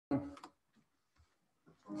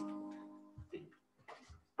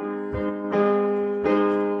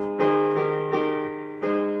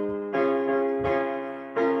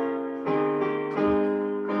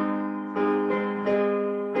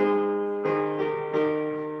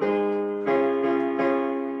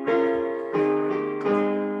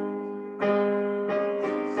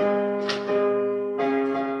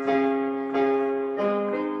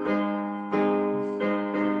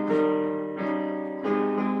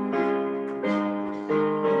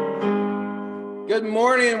Good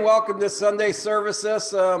morning and welcome to Sunday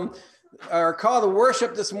services. Our call to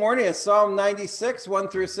worship this morning is Psalm 96, 1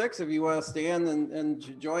 through 6. If you want to stand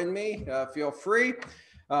and join me, feel free.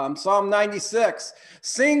 Psalm 96,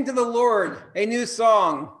 sing to the Lord a new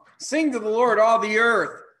song. Sing to the Lord all the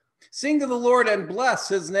earth. Sing to the Lord and bless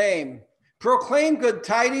his name. Proclaim good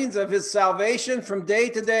tidings of his salvation from day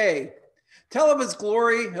to day. Tell of his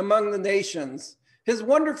glory among the nations, his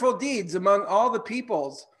wonderful deeds among all the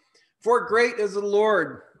peoples. For great is the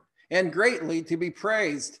Lord, and greatly to be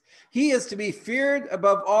praised. He is to be feared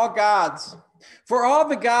above all gods. For all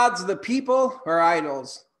the gods of the people are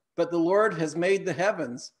idols, but the Lord has made the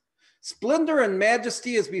heavens. Splendor and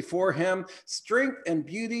majesty is before him. Strength and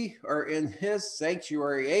beauty are in his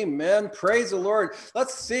sanctuary. Amen. Praise the Lord.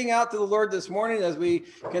 Let's sing out to the Lord this morning as we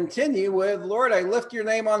continue with, Lord, I lift your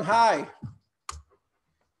name on high.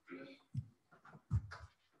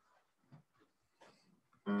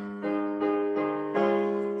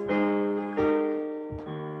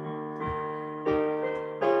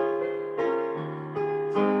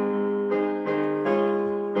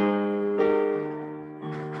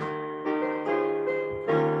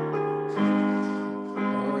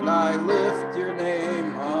 I lift your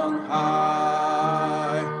name on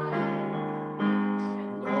high.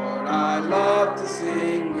 Lord, I love to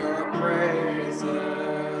sing your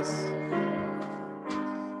praises.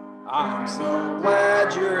 I'm so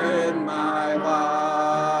glad you're in my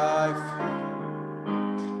life.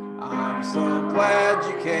 I'm so glad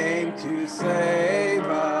you came to save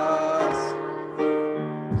us.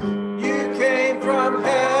 You came from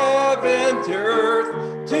heaven to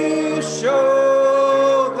earth to show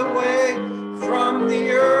from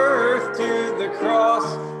the earth to the cross,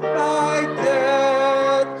 my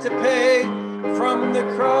debt to pay. From the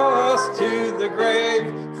cross to the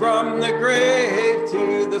grave, from the grave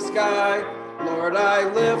to the sky. Lord, I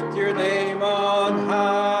lift your name on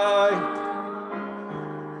high.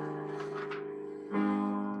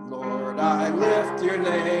 Lord, I lift your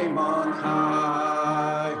name on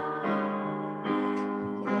high.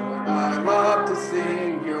 Lord, I love to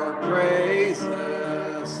sing your praises.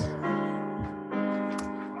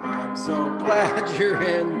 I'm so glad you're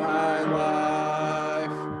in my life.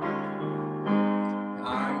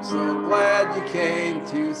 I'm so glad you came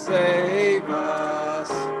to save us.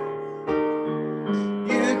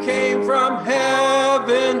 You came from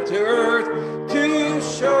heaven to earth to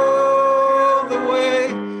show the way.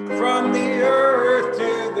 From the earth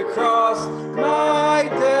to the cross, my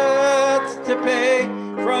debts to pay.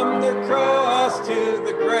 From the cross to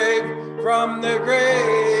the grave, from the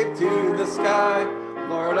grave to the sky.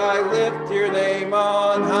 Lord, I lift your name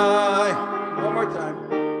on high. One more time.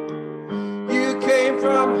 You came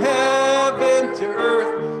from heaven to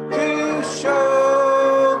earth to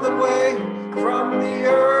show the way. From the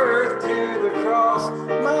earth to the cross,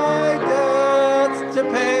 my debts to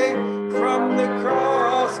pay. From the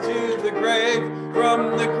cross to the grave,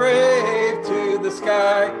 from the grave to the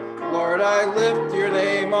sky. Lord, I lift your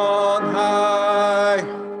name on high.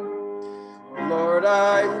 Lord,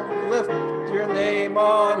 I lift your name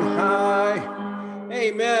on high.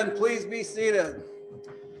 Amen. Please be seated.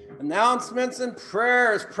 Announcements and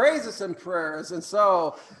prayers, praises and prayers. And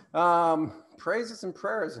so, praises and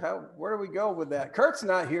prayers. Where do we go with that? Kurt's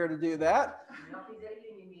not here to do that.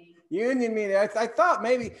 Union meeting. I thought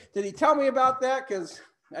maybe, did he tell me about that? Because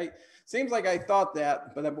seems like I thought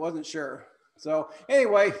that, but I wasn't sure. So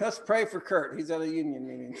anyway, let's pray for Kurt. He's at a union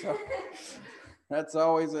meeting. So that's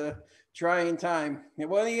always a trying time.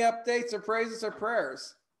 Any updates or praises or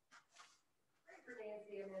prayers? Pray for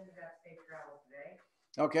Nancy and Linda to have safe travel today.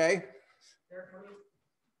 Okay. They're coming.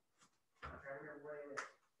 I'm trying to remember what it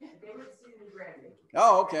is. They went to see the new grandbaby.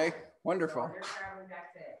 Oh, okay. Wonderful. So they're traveling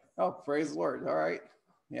back today. Oh, praise the Lord. All right.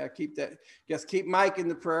 Yeah, keep Mike in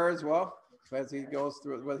the prayer as well as he goes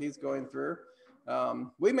through what he's going through.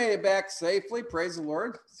 We made it back safely. Praise the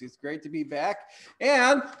Lord. It's great to be back.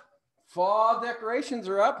 And fall decorations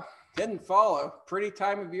are up. Didn't fall, a pretty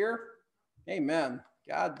time of year. Amen.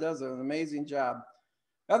 God does an amazing job.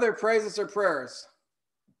 Other praises or prayers?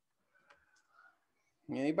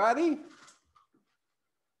 Anybody? I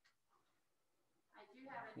do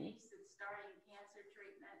have a niece that's starting cancer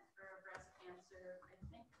treatment for breast cancer. I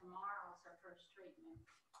think tomorrow's her first treatment.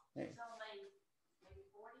 She's only maybe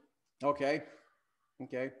 40. Okay.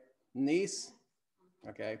 Okay. Niece?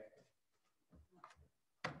 Okay.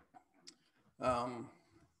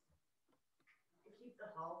 Keep the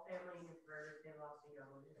Hall family in your prayers. They lost a young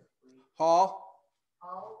one this week. Hall?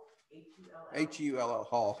 Hall, H-U-L-L. H-U-L-L,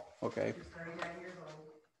 Hall. Okay. She's 39 years old.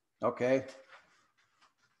 Okay.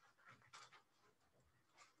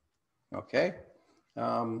 Okay.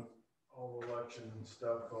 all election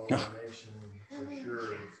stuff, all the nation for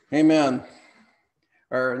sure. Amen.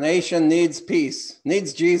 Our nation needs peace,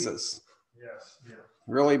 needs Jesus. Yes. Yeah.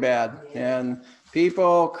 Really bad. And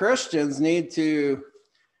people, Christians, need to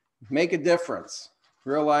make a difference,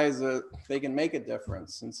 realize that they can make a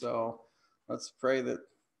difference. And so let's pray that,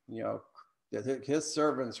 that his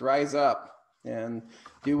servants rise up and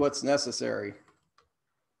do what's necessary.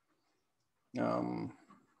 On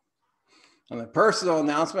a personal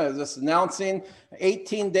announcement, I was just announcing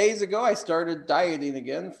 18 days ago, I started dieting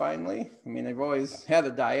again, finally. I mean, I've always had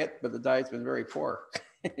a diet, but the diet's been very poor.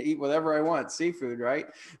 Eat whatever I want, seafood, right?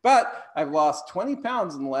 But I've lost 20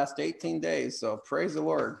 pounds in the last 18 days, so praise the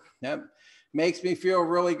Lord. That makes me feel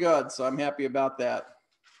really good, so I'm happy about that.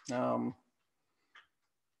 And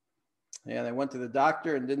I went to the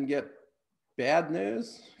doctor and didn't get bad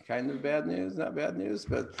news, kind of bad news, not bad news,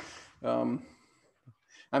 but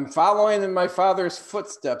I'm following in my father's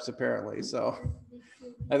footsteps, apparently. So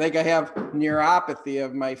I think I have neuropathy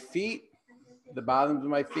of my feet, the bottoms of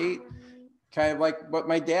my feet, kind of like what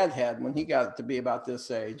my dad had when he got to be about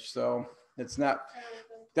this age. So it's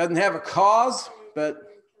doesn't have a cause, but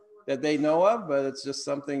that they know of, but it's just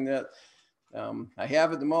something that I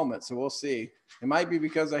have at the moment. So we'll see. It might be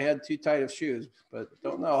because I had too tight of shoes, but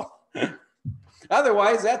don't know.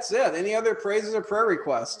 Otherwise, that's it. Any other praises or prayer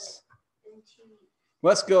requests?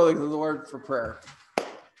 Let's go to the Lord for prayer.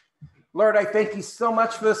 Lord, I thank you so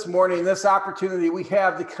much for this morning, this opportunity we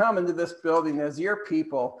have to come into this building as your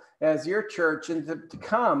people, as your church, and to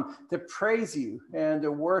come to praise you and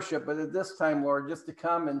to worship. But at this time, Lord, just to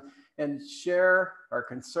come and share our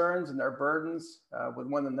concerns and our burdens with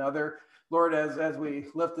one another. Lord, as we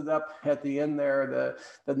lifted up at the end there,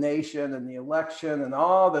 the nation and the election and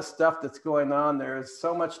all the stuff that's going on, there is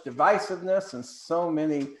so much divisiveness and so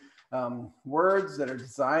many words that are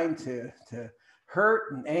designed to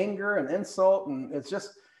hurt and anger and insult. And it's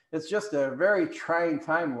just a very trying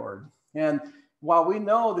time, Lord. And while we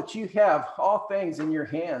know that you have all things in your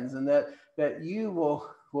hands and that you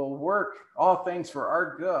will work all things for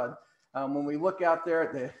our good, when we look out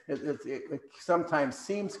there, it sometimes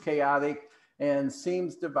seems chaotic and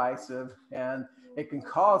seems divisive, and it can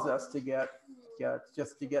cause us to get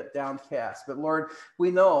downcast. But Lord, we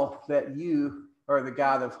know that you are the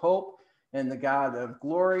God of hope and the God of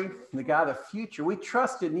glory, and the God of future. We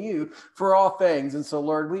trust in you for all things. And so,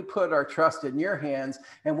 Lord, we put our trust in your hands,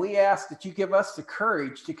 and we ask that you give us the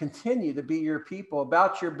courage to continue to be your people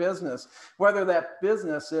about your business, whether that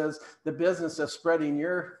business is the business of spreading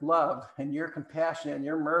your love and your compassion and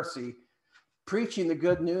your mercy, preaching the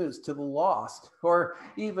good news to the lost, or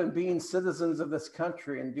even being citizens of this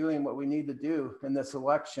country and doing what we need to do in this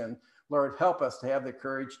election. Lord, help us to have the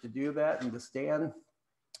courage to do that and to stand.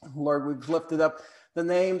 Lord, we've lifted up the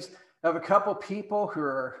names of a couple people who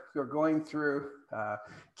are going through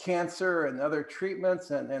cancer and other treatments.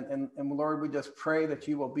 And Lord, we just pray that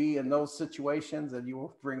you will be in those situations, and you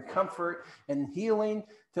will bring comfort and healing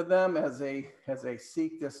to them as they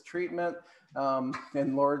seek this treatment.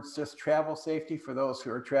 And Lord, just travel safety for those who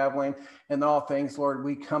are traveling. And all things, Lord,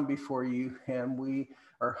 we come before you, and we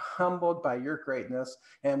are humbled by your greatness,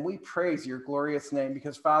 and we praise your glorious name,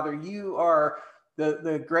 because Father, you are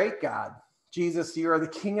the great God. Jesus, you are the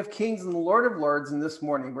King of Kings and the Lord of Lords. And this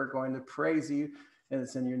morning we're going to praise you, and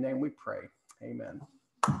it's in your name we pray. Amen.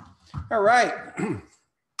 All right.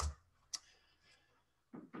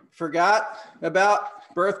 Forgot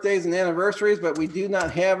about birthdays and anniversaries, but we do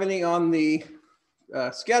not have any on the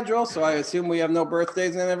schedule, so I assume we have no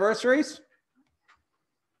birthdays and anniversaries.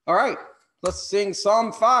 All right. Let's sing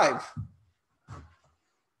Psalm 5.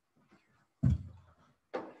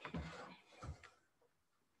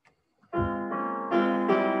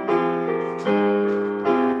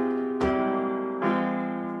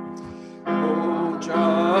 O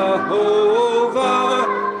Jehovah,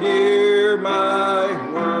 hear my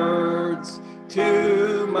words,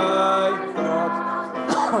 to my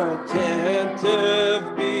thoughts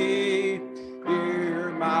attentive be. Hear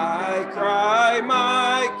my cry,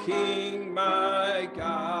 my King, my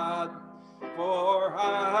God, for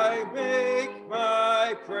I make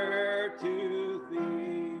my prayer to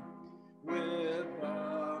thee with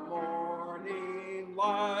the morning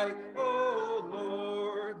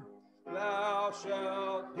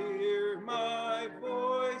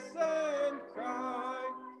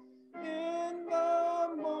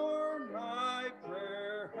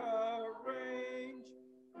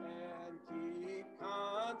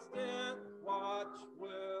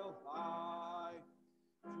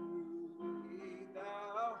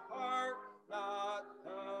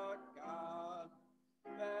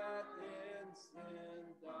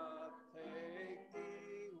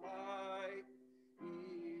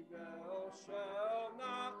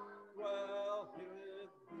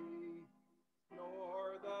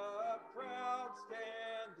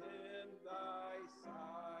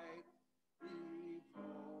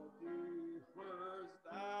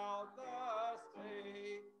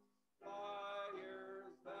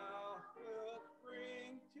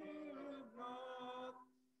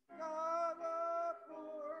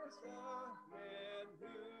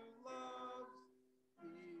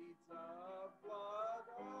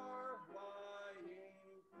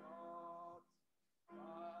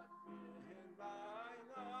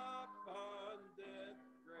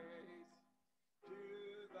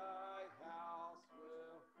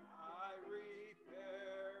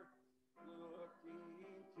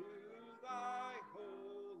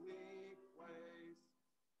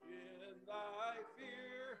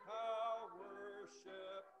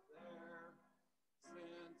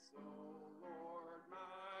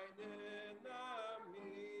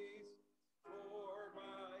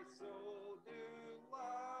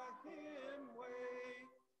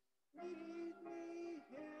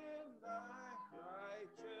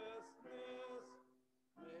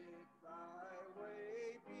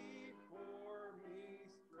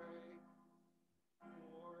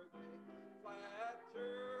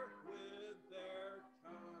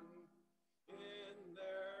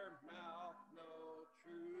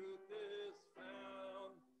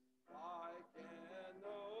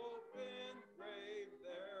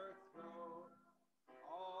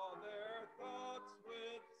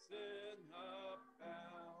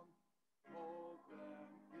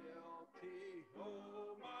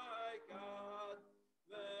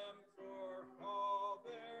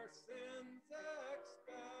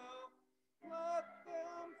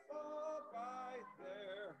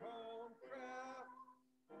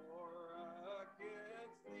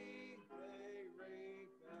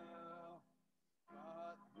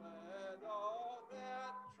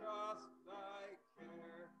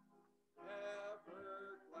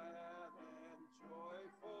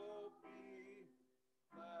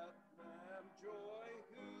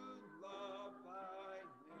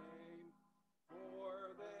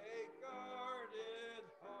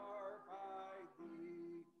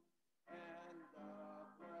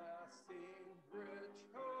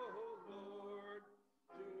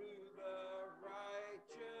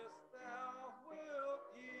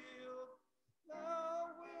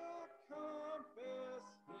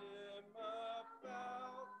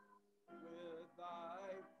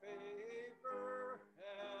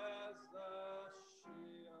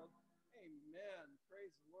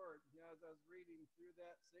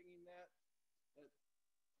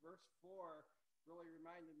verse 4 really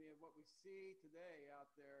reminded me of what we see today out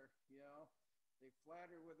there, you know. They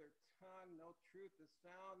flatter with their tongue, no truth is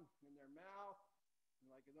found in their mouth. And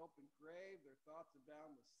like an open grave, their thoughts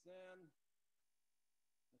abound with sin.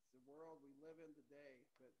 That's the world we live in today,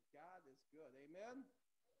 but God is good. Amen?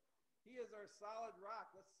 He is our solid rock.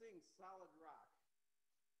 Let's sing Solid Rock.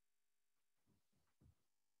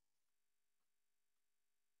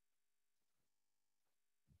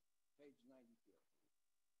 Page 92.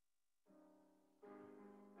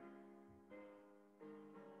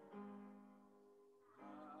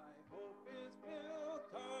 My hope is built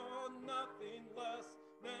on nothing less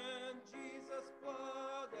than Jesus'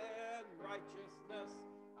 blood and righteousness.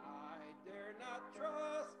 I dare not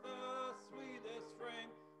trust the sweetest frame,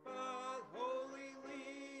 but wholly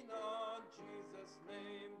lean on Jesus'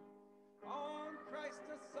 name. On Christ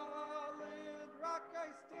a solid rock I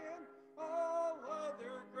stand, all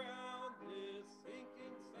other ground is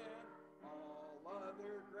sinking sand. All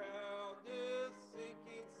other ground is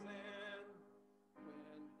sinking sand.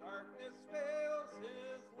 When darkness veils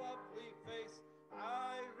his lovely face,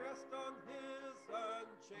 I rest on his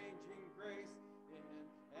unchanging grace. In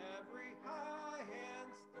every high and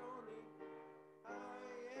stony,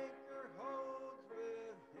 high anchor holds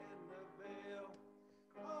within the veil.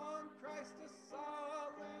 On Christ a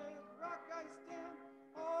solid rock I stand,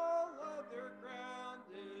 all other ground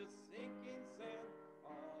is sinking sand.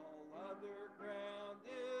 All other ground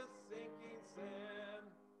is sinking sand.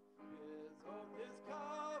 His oath, his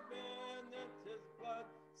covenant, his blood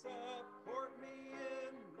support me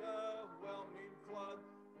in the whelming flood.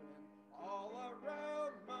 When all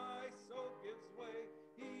around my soul gives way,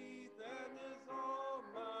 he then is all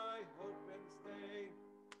my hope and stay.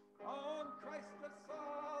 On Christ the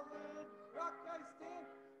solid rock I stand,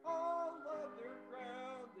 all other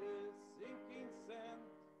ground is sinking sand.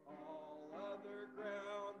 All other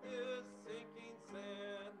ground is sinking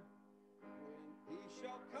sand. When he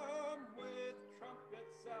shall come with trumpet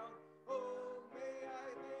sound, oh, may I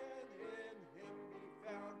then in him be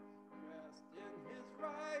found. Rest in his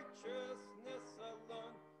righteousness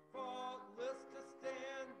alone, faultless to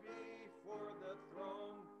stand before the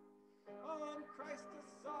throne. On Christ the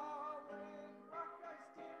solid rock I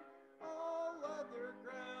stand, all other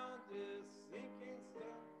ground is sinking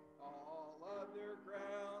sand. All other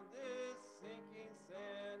ground is sinking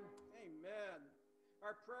sand. Amen.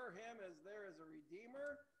 Our prayer hymn is There is a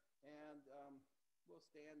Redeemer, and we'll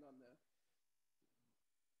stand on the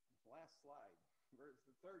last slide, the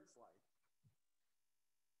third slide.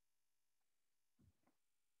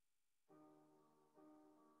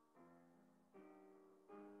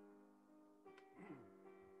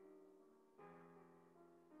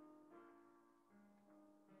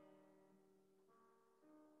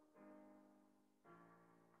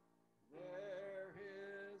 There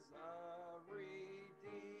is a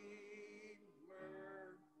Redeemer,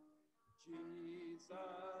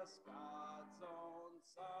 Jesus, God's own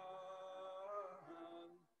Son,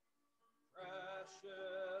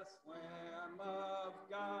 precious Lamb of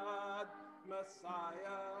God,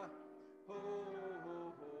 Messiah,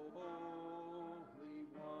 Holy One.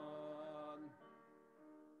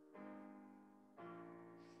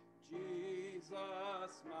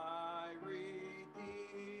 Jesus, my Redeemer,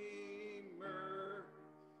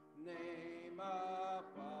 name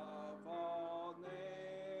above all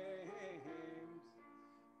names,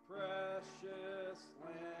 precious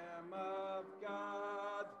Lamb of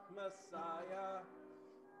God, Messiah,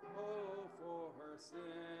 oh, for her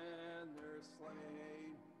sinners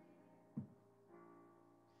slain.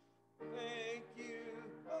 Thank you,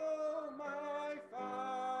 oh my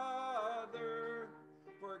Father,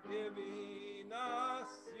 for giving us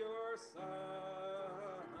your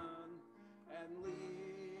Son and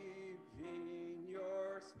leaving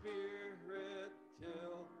your Spirit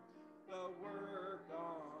till the work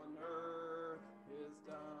on earth is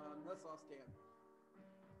done. Let's all stand.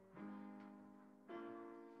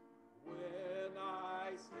 When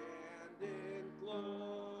I stand in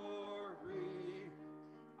glory,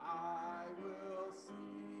 I will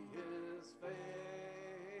see his face,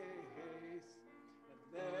 and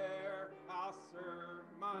there I'll serve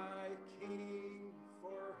my King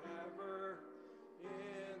forever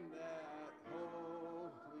in that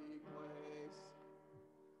holy place.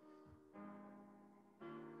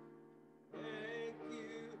 Thank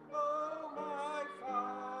you, oh my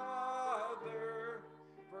Father,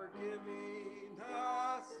 for giving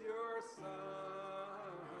us your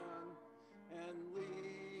Son and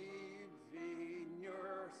leaving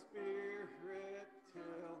your Spirit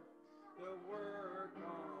till the work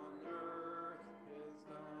on earth is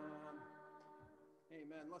done.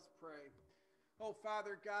 Amen. Let's pray. Oh,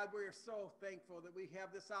 Father God, we are so thankful that we have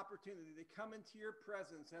this opportunity to come into your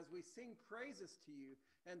presence as we sing praises to you,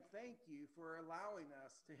 and thank you for allowing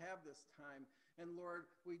us to have this time. And Lord,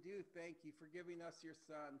 we do thank you for giving us your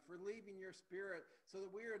Son, for leaving your Spirit so that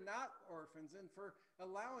we are not orphans, and for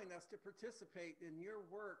allowing us to participate in your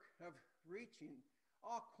work of reaching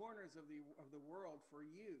all corners of the world for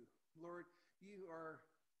you. Lord, you are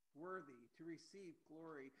worthy to receive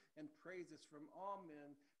glory and praises from all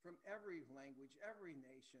men, from every language, every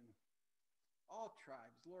nation, all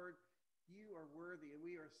tribes. Lord, you are worthy, and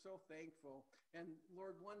we are so thankful. And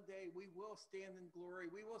Lord, one day we will stand in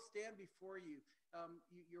glory. We will stand before you.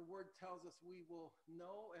 Your word tells us we will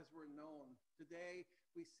know as we're known. Today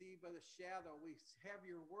we see by the shadow. We have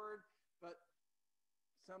your word, but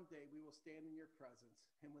someday we will stand in your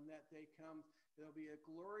presence. And when that day comes, it'll be a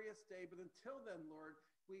glorious day. But until then, Lord,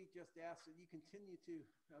 we just ask that you continue to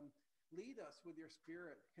lead us with your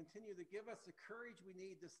Spirit. Continue to give us the courage we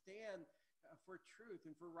need to stand for truth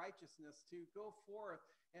and for righteousness, to go forth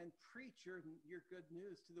and preach your good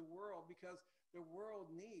news to the world, because the world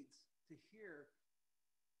needs to hear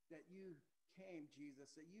that you came,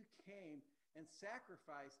 Jesus, that you came and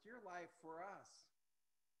sacrificed your life for us,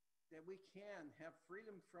 that we can have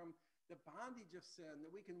freedom from the bondage of sin,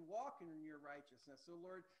 that we can walk in your righteousness. So,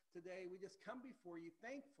 Lord, today we just come before you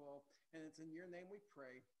thankful, and it's in your name we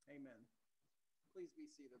pray. Amen. Please be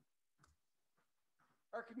seated.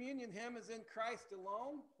 Our communion hymn is In Christ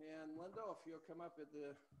Alone, and Lindo, if you'll come up at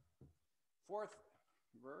the fourth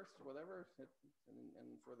verse, whatever,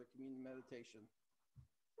 and for the communion meditation.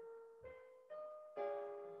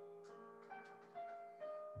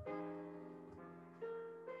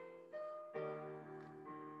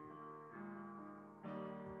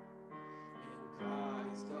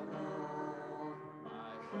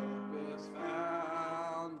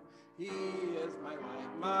 He is my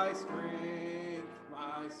light, my strength,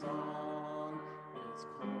 my song, his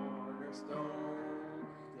cornerstone,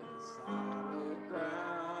 his solid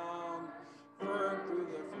ground, firm through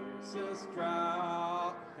the fiercest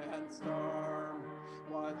drought and storm.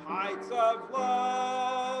 What heights of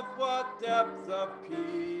love, what depths of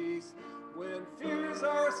peace, when fears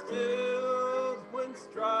are stilled, when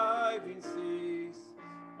striving cease,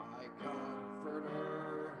 my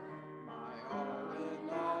comforter, my all in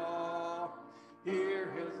all.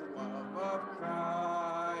 Here his love of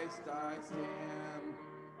Christ I stand.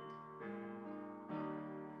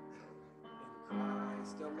 In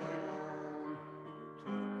Christ alone,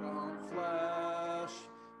 who took on flesh,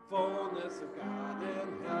 fullness of God in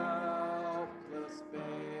helpless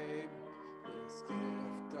babe, this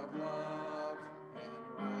gift of love and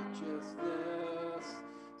righteousness,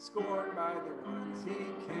 scorned by the ones he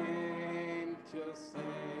came to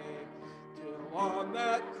save. Till on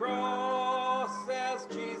that cross, as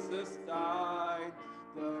Jesus died,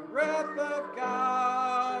 the wrath of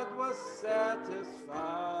God was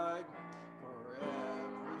satisfied. For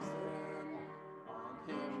every sin on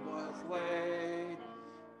him was laid.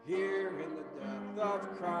 Here in the death of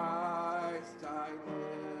Christ I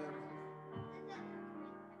live.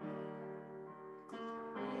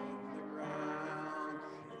 In the ground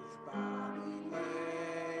his body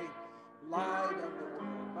lay, light of the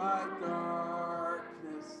world by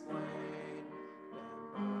darkness slain, then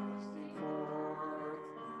bursting forth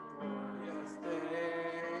the glorious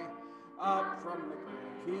day, up from the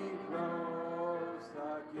grave he rose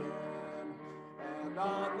again, and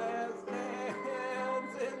on this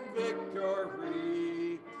stands in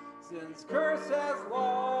victory, since curse has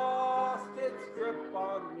lost its grip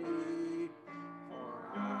on me, for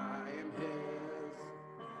I am his,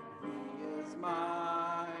 and he is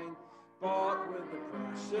mine, bought with the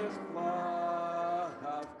precious blood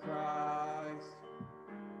of Christ.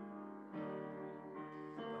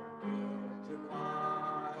 No guilt in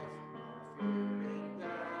life, no fear in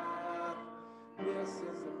death, this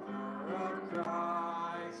is the power of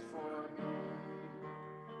Christ for me.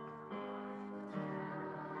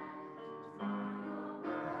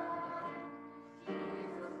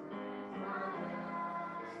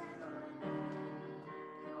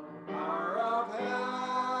 Power of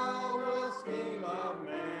hell will scheme of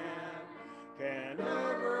man, can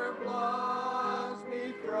ever plunge me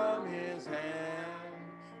from his hand,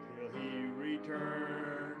 till he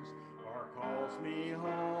returns or calls me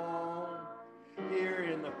home. Here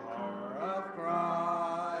in the power of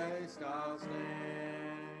Christ I'll stand.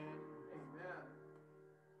 Amen.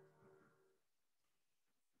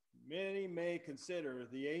 Many may consider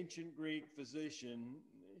the ancient Greek physician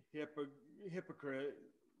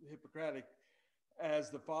Hippocratic as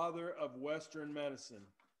the father of Western medicine.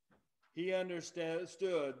 He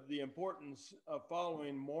understood the importance of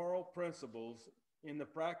following moral principles in the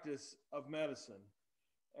practice of medicine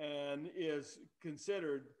and is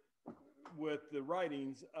considered with the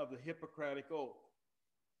writings of the Hippocratic Oath,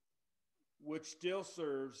 which still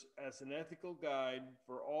serves as an ethical guide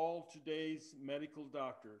for all today's medical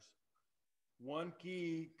doctors. One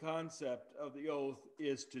key concept of the oath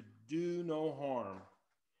is to do no harm.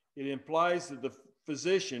 It implies that the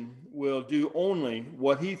physician will do only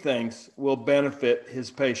what he thinks will benefit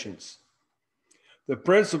his patients. The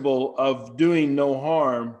principle of doing no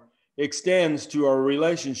harm extends to our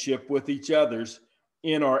relationship with each other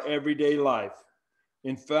in our everyday life.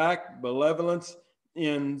 In fact, benevolence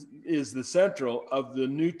is the central of the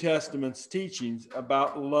New Testament's teachings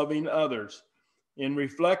about loving others. In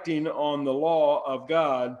reflecting on the law of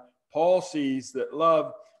God, Paul sees that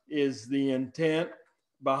love is the intent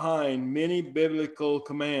behind many biblical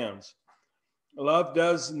commands. Love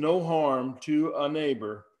does no harm to a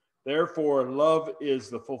neighbor. Therefore, love is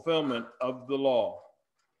the fulfillment of the law.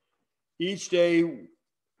 Each day,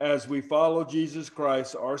 as we follow Jesus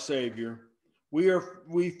Christ, our Savior,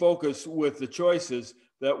 we focus with the choices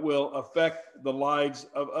that will affect the lives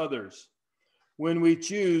of others. When we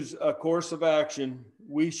choose a course of action,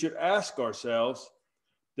 we should ask ourselves,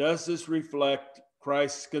 does this reflect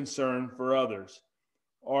Christ's concern for others?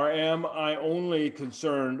 Or am I only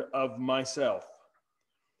concerned of myself?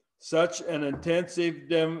 Such an intensive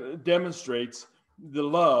demonstrates the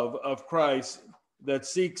love of Christ that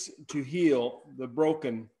seeks to heal the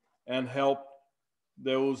broken and help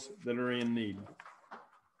those that are in need.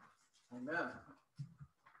 Amen.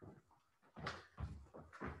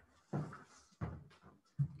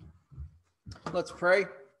 Let's pray.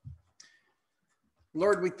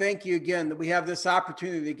 Lord, we thank you again that we have this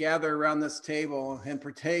opportunity to gather around this table and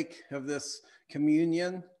partake of this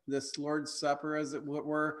communion, this Lord's Supper, as it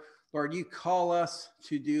were. Lord, you call us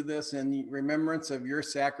to do this in remembrance of your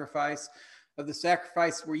sacrifice, of the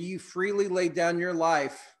sacrifice where you freely laid down your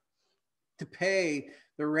life to pay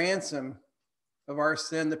the ransom of our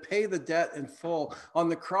sin, to pay the debt in full. On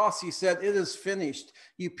the cross, you said, it is finished.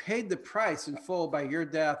 You paid the price in full by your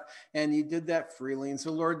death, and you did that freely. And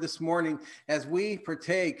so, Lord, this morning, as we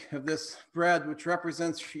partake of this bread, which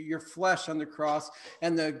represents your flesh on the cross,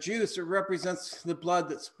 and the juice, it represents the blood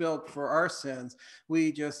that's spilled for our sins,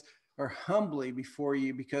 we just are humbly before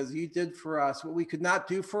you because you did for us what we could not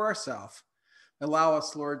do for ourselves. Allow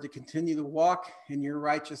us, Lord, to continue to walk in your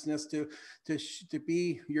righteousness, to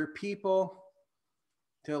be your people,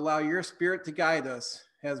 to allow your Spirit to guide us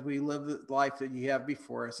as we live the life that you have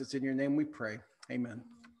before us. It's in your name we pray. Amen.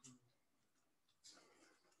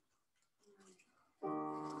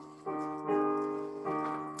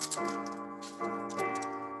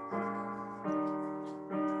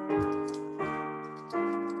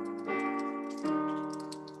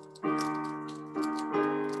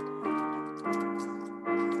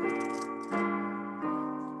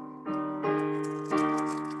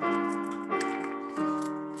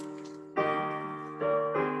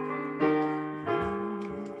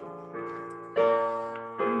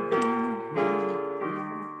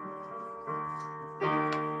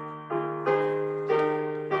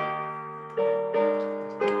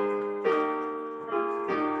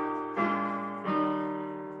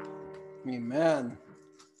 Amen.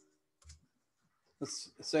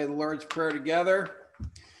 Let's say the Lord's Prayer together.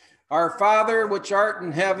 Our Father, which art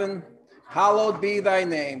in heaven, hallowed be thy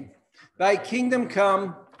name. Thy kingdom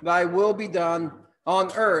come, thy will be done,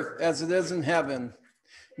 on earth as it is in heaven.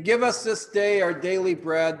 Give us this day our daily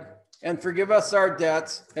bread, and forgive us our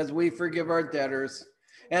debts as we forgive our debtors.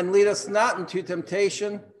 And lead us not into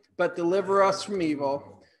temptation, but deliver us from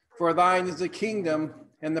evil. For thine is the kingdom,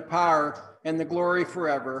 and the power, and the glory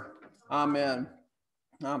forever. Amen.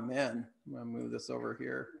 Amen. I'm going to move this over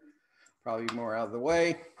here, probably more out of the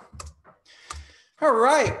way. All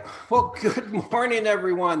right. Well, good morning,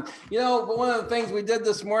 everyone. You know, one of the things we did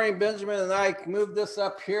this morning, Benjamin and I moved this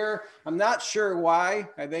up here. I'm not sure why.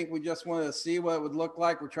 I think we just wanted to see what it would look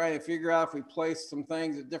like. We're trying to figure out if we place some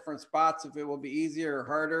things at different spots, if it will be easier or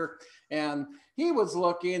harder. And he was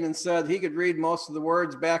looking and said he could read most of the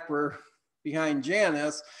words back behind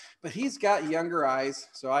Janice, but he's got younger eyes,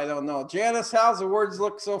 so I don't know. Janice, how's the words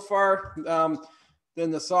look so far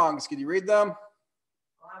than the songs? Could you read them? Well,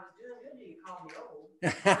 I was doing good till you called me old.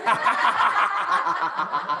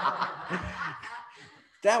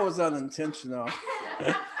 That was unintentional. It's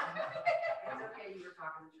okay, you were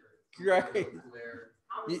talking the truth. Right.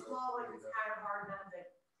 I'm slow and it's kind of hard done, but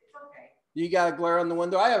it's okay. You got a glare on the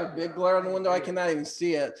window. I have a big glare on the window. I cannot even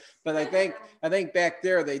see it. But I think back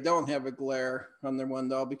there they don't have a glare on their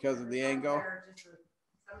window because of the angle. Just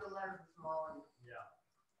Some of the letters are small and.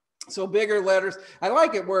 So bigger letters. I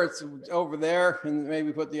like it where it's over there, and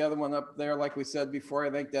maybe put the other one up there, like we said before.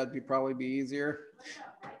 I think that'd probably be easier.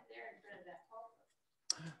 Right there in front of that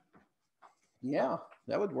pulpit. Yeah,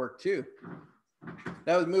 that would work too.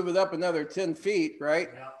 That would move it up another 10 feet, right?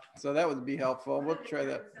 Yeah. So that would be helpful. We'll try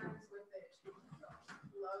that.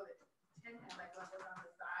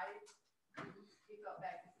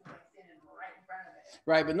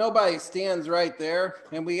 Right, but nobody stands right there,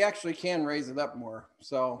 and we actually can raise it up more.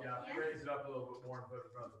 So Yeah, raise it up a little bit more and put it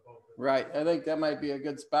in front of the pulpit. right, I think that might be a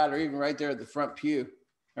good spot, or even right there at the front pew.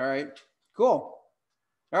 All right, cool.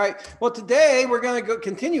 All right, well, today we're going to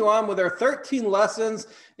continue on with our 13 lessons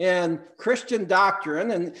in Christian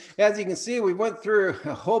doctrine. And as you can see, we went through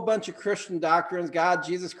a whole bunch of Christian doctrines: God,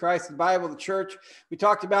 Jesus Christ, the Bible, the church. We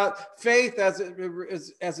talked about faith as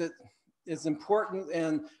it is important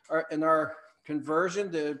in our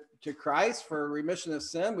conversion to Christ for remission of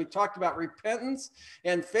sin. We talked about repentance,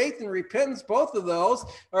 and faith and repentance. Both of those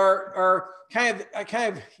are kind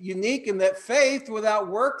of unique in that faith without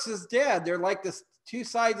works is dead. They're like the two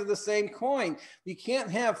sides of the same coin. You can't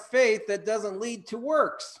have faith that doesn't lead to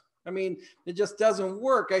works. I mean, it just doesn't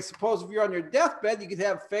work. I suppose if you're on your deathbed, you could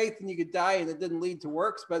have faith and you could die and it didn't lead to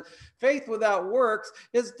works, but faith without works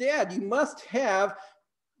is dead. You must have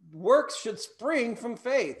works should spring from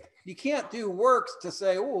faith. You can't do works to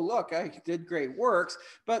say, oh, look, I did great works.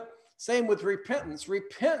 But same with repentance.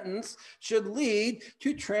 Repentance should lead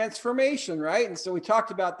to transformation, right? And so we talked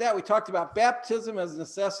about that. We talked about baptism as a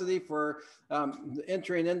necessity for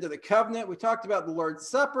entering into the covenant. We talked about the Lord's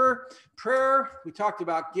Supper, prayer. We talked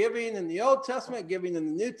about giving in the Old Testament, giving in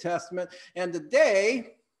the New Testament. And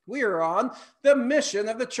today we are on the mission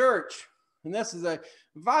of the church. And this is a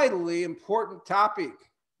vitally important topic,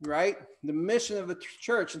 right? The mission of the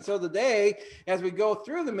church. And so today, as we go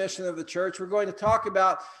through the mission of the church, we're going to talk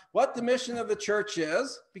about what the mission of the church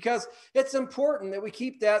is, because it's important that we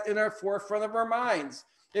keep that in our forefront of our minds.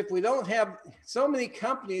 If we don't have so many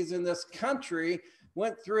companies in this country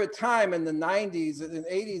went through a time in the 90s, in the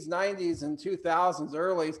 80s, 90s, and 2000s,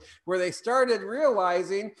 early, where they started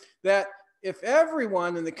realizing that if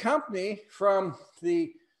everyone in the company, from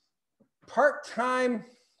the part-time,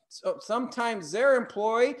 so sometimes their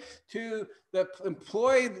employee to the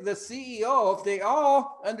employee, the CEO, if they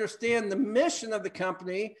all understand the mission of the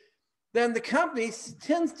company, then the company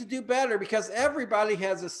tends to do better because everybody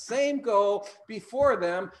has the same goal before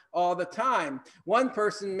them all the time. One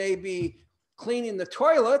person may be cleaning the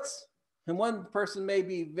toilets, and one person may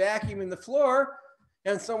be vacuuming the floor,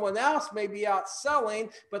 and someone else may be out selling,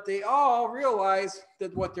 but they all realize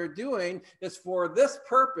that what they're doing is for this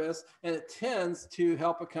purpose, and it tends to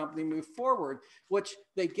help a company move forward, which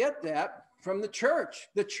they get that from the church.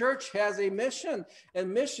 The church has a mission,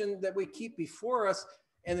 and mission that we keep before us,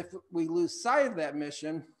 and if we lose sight of that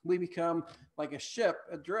mission, we become like a ship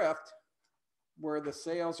adrift where the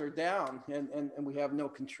sails are down and we have no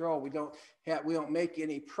control. We don't make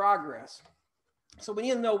any progress. So we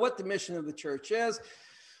need to know what the mission of the church is.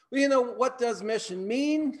 We need to know, what does mission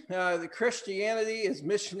mean? The Christianity is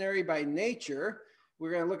missionary by nature.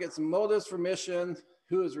 We're going to look at some motives for mission,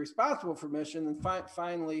 who is responsible for mission, and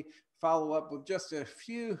finally follow up with just a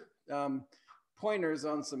few pointers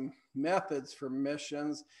on some methods for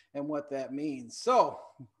missions and what that means. So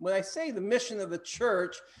when I say the mission of the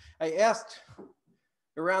church, I asked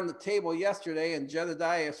around the table yesterday, and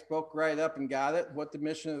Jedediah spoke right up and got it, what the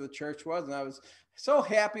mission of the church was. And I was so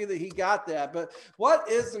happy that he got that. But what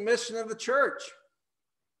is the mission of the church?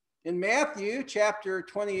 In Matthew chapter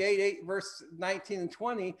 28, verse 19 and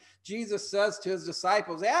 20, Jesus says to his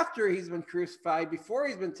disciples, after he's been crucified, before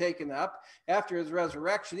he's been taken up, after his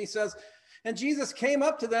resurrection, he says, and Jesus came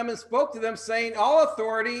up to them and spoke to them, saying, all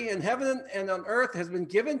authority in heaven and on earth has been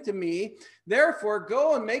given to me. Therefore,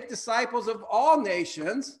 go and make disciples of all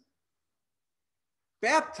nations,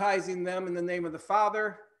 baptizing them in the name of the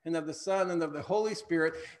Father and of the Son and of the Holy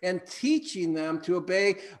Spirit, and teaching them to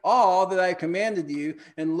obey all that I commanded you.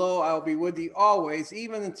 And lo, I'll be with you always,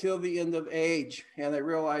 even until the end of age. And I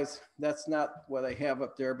realize that's not what I have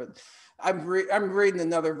up there, but I'm reading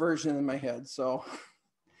another version in my head. So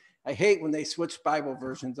I hate when they switch Bible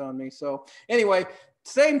versions on me. So anyway,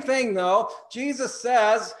 same thing though. Jesus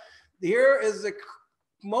says, here is the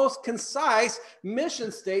most concise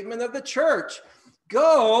mission statement of the church.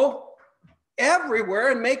 Go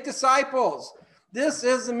everywhere and make disciples. This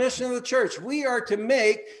is the mission of the church. We are to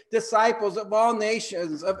make disciples of all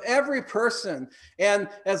nations, of every person. And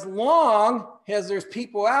as long as there's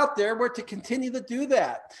people out there, we're to continue to do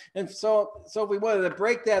that. And so if we wanted to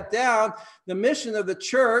break that down, the mission of the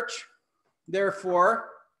church, therefore,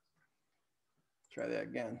 Try that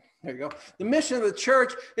again. There you go. The mission of the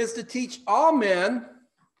church is to teach all men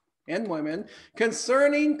and women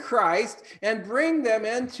concerning Christ and bring them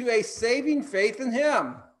into a saving faith in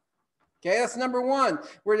him. Okay, that's number one.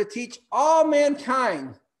 We're to teach all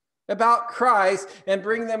mankind about Christ and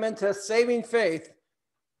bring them into saving faith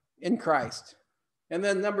in Christ. And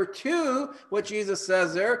then number two, what Jesus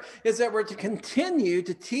says there is that we're to continue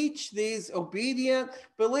to teach these obedient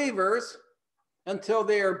believers until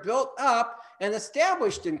they are built up and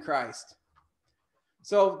established in Christ.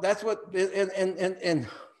 So that's what, in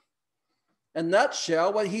a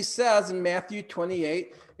nutshell, what he says in Matthew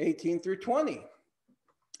 28, 18 through 20.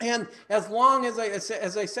 And as long as I said,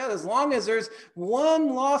 as long as there's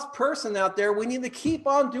one lost person out there, we need to keep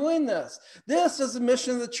on doing this. This is the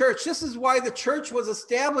mission of the church. This is why the church was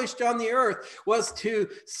established on the earth, was to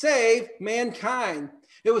save mankind.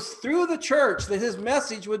 It was through the church that his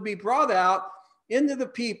message would be brought out into the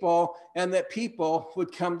people and that people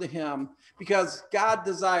would come to him, because God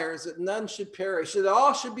desires that none should perish, that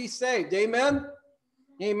all should be saved. Amen?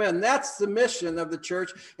 Amen. That's the mission of the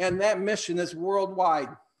church, and that mission is worldwide.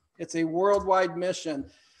 It's a worldwide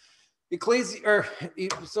mission.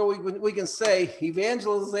 So we can say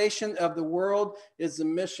evangelization of the world is the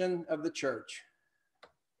mission of the church.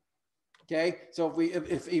 Okay, so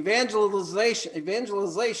if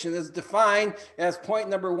evangelization is defined as point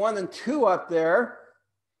number 1 and 2 up there,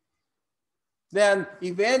 then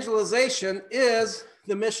evangelization is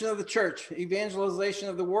the mission of the church, evangelization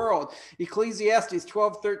of the world. Ecclesiastes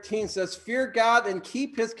 12:13 says, "Fear God and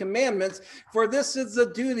keep his commandments, for this is the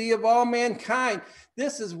duty of all mankind."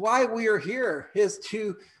 This is why we are here, is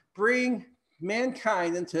to bring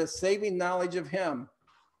mankind into saving knowledge of him.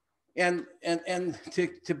 And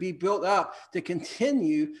to be built up, to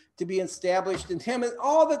continue to be established in him, and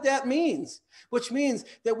all that means, which means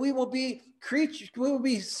that we will be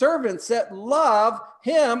servants that love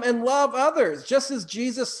him and love others, just as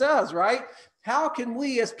Jesus says, right? How can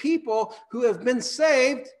we as people who have been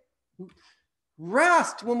saved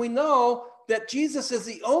rest when we know that Jesus is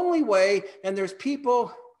the only way, and there's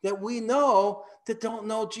people that we know that don't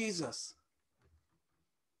know Jesus?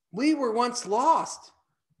 We were once lost.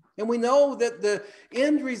 And we know that the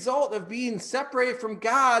end result of being separated from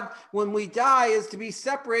God when we die is to be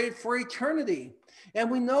separated for eternity.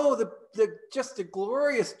 And we know just the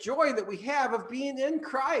glorious joy that we have of being in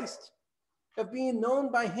Christ, of being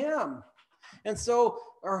known by him. And so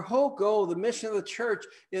our whole goal, the mission of the church,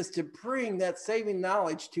 is to bring that saving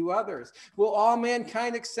knowledge to others. Will all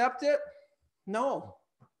mankind accept it? No,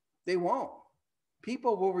 they won't.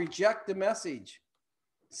 People will reject the message,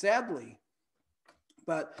 sadly.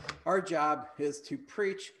 But our job is to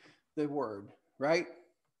preach the word, right?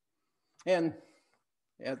 And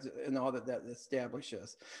all that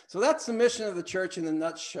establishes. So that's the mission of the church in a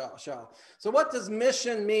nutshell. So what does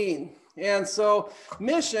mission mean? And so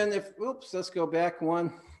mission, let's go back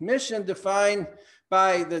one. Mission defined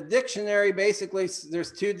by the dictionary, basically,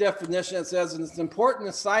 there's two definitions. It says it's an important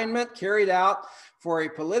assignment carried out for a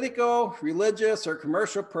political, religious, or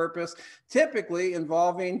commercial purpose, typically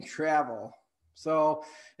involving travel. So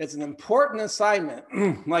it's an important assignment.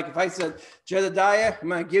 Like if I said, Jedediah, I'm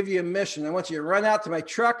going to give you a mission. I want you to run out to my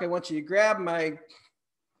truck. I want you to grab my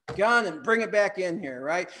gun and bring it back in here,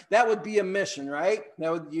 right? That would be a mission, right?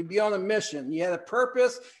 You'd be on a mission. You had a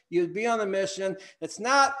purpose. You'd be on a mission. It's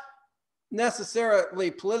not necessarily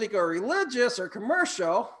political or religious or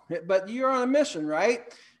commercial, but you're on a mission,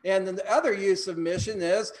 right? And then the other use of mission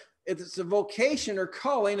is, it's a vocation or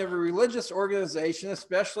calling of a religious organization,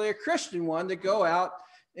 especially a Christian one, to go out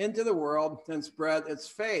into the world and spread its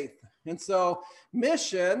faith. And so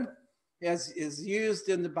mission, as is used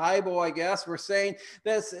in the Bible, I guess, we're saying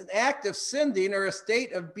that it's an act of sending or a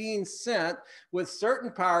state of being sent with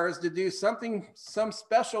certain powers to do something, some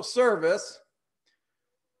special service,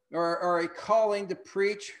 or a calling to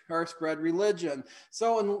preach or spread religion.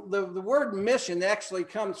 So the word mission actually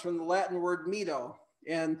comes from the Latin word mito.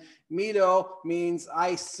 And mito means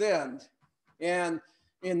I send. And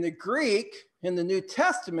in the Greek, in the New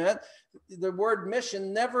Testament, the word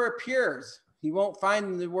mission never appears. You won't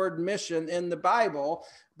find the word mission in the Bible,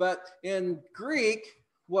 but in Greek,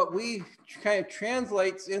 what we kind of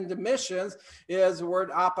translates into missions is the word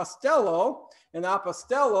apostello, and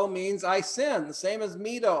apostello means I send, the same as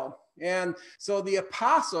mito. And so the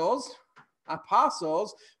apostles,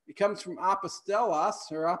 it comes from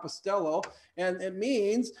apostelos or apostello, and it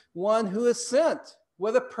means one who is sent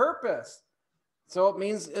with a purpose. So it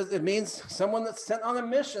means someone that's sent on a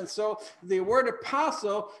mission. So the word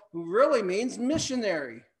apostle really means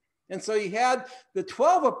missionary. And so you had the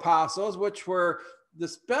 12 apostles, which were the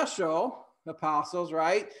special apostles,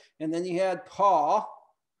 right? And then you had Paul,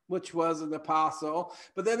 which was an apostle.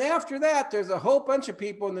 But then after that, there's a whole bunch of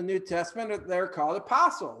people in the New Testament that they're called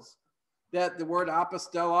apostles. That the word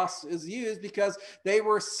apostolos is used because they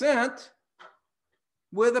were sent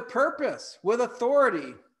with a purpose, with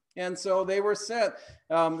authority. And so they were sent,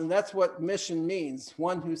 and that's what mission means,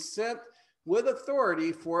 one who's sent with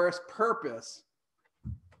authority for a purpose.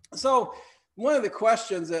 So one of the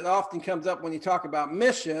questions that often comes up when you talk about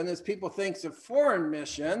mission is people think of foreign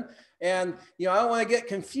mission. And, I don't want to get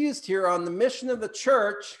confused here on the mission of the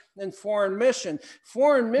church and foreign mission.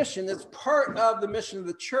 Foreign mission is part of the mission of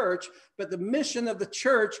the church, but the mission of the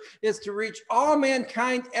church is to reach all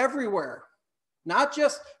mankind everywhere, not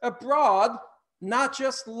just abroad, not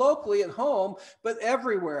just locally at home, but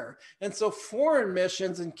everywhere. And so foreign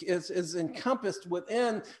missions is encompassed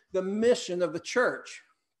within the mission of the church.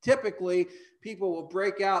 Typically, people will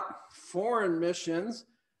break out foreign missions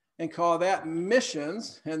and call that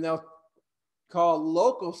missions, and they'll call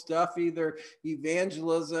local stuff either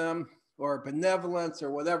evangelism or benevolence or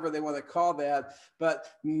whatever they want to call that. But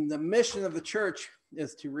the mission of the church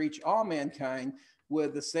is to reach all mankind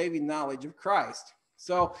with the saving knowledge of Christ.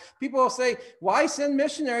 So people will say, why send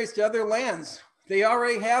missionaries to other lands? They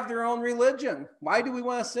already have their own religion. Why do we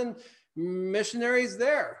want to send missionaries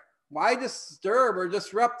there? Why disturb or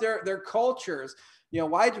disrupt their cultures?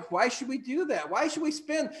 Why should we do that? Why should we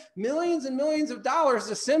spend millions and millions of dollars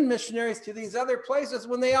to send missionaries to these other places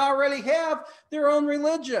when they already have their own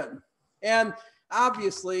religion? And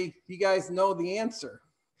obviously, you guys know the answer.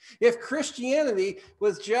 If Christianity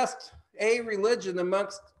was just a religion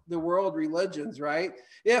amongst the world religions, right?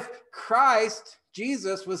 If Christ,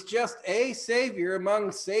 Jesus, was just a savior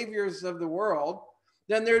among saviors of the world,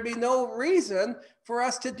 then there'd be no reason for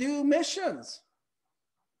us to do missions.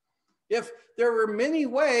 If there were many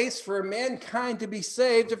ways for mankind to be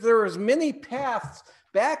saved, if there was many paths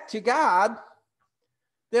back to God,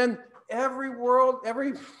 then every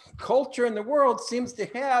culture in the world seems to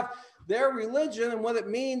have their religion and what it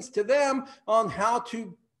means to them on how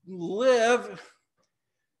to live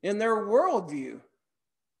in their worldview.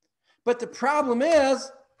 But the problem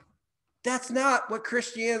is, that's not what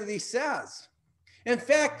Christianity says. In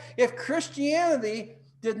fact, if Christianity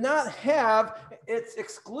did not have its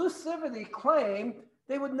exclusivity claim,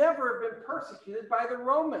 they would never have been persecuted by the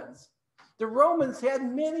Romans. The Romans had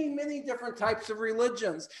many, many different types of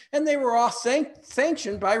religions, and they were all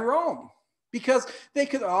sanctioned by Rome because they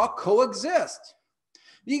could all coexist.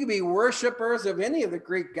 You could be worshipers of any of the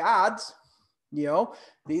Greek gods.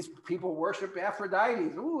 These people worship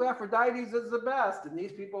Aphrodite. Ooh, Aphrodite is the best. And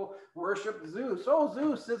these people worship Zeus. Oh,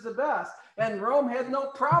 Zeus is the best. And Rome had no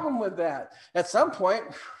problem with that. At some point,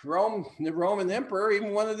 the Roman emperor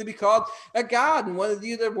even wanted to be called a god and wanted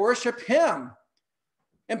you to worship him.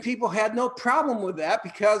 And people had no problem with that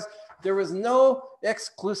because there was no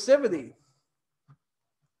exclusivity.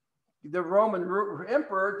 The Roman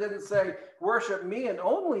emperor didn't say, worship me and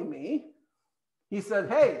only me. He said,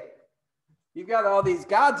 hey, you got all these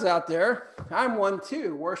gods out there. I'm one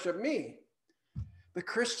too. Worship me. But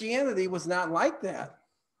Christianity was not like that.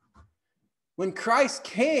 When Christ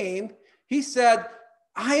came, he said,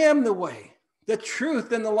 I am the way, the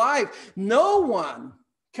truth, and the life. No one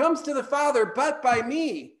comes to the Father but by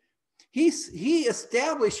me. He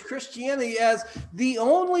established Christianity as the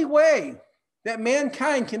only way that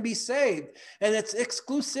mankind can be saved. And its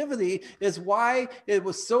exclusivity is why it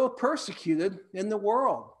was so persecuted in the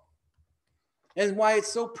world. And why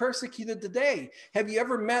it's so persecuted today. Have you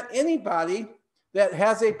ever met anybody that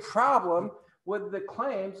has a problem with the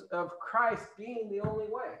claims of Christ being the only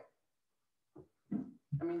way?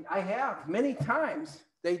 I mean, I have many times.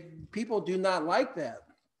 People do not like that.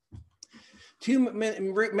 Two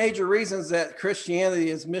major reasons that Christianity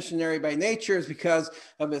is missionary by nature is because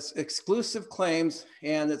of its exclusive claims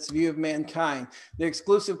and its view of mankind. The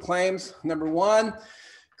exclusive claims, number one,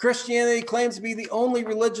 Christianity claims to be the only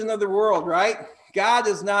religion of the world, right? God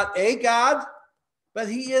is not a God, but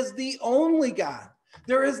he is the only God.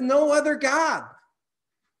 There is no other God.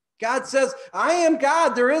 God says, I am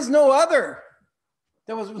God. There is no other.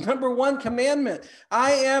 That was number one commandment.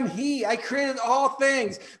 I am he. I created all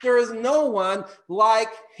things. There is no one like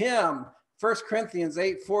him. 1 Corinthians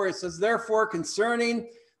 8:4, it says, therefore, concerning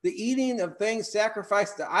the eating of things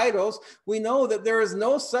sacrificed to idols, we know that there is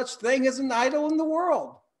no such thing as an idol in the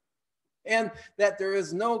world. And that there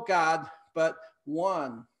is no God but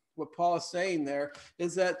one. What Paul is saying there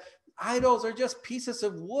is that Idols are just pieces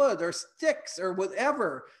of wood or sticks or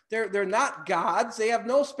whatever. They're not gods. They have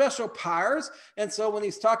no special powers. And so when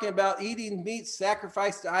he's talking about eating meat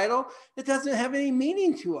sacrificed to idol, it doesn't have any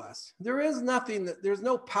meaning to us. There is nothing, there's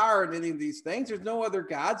no power in any of these things. There's no other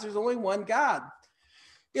gods. There's only one God.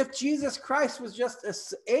 If Jesus Christ was just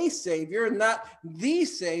a savior and not the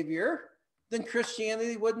savior, then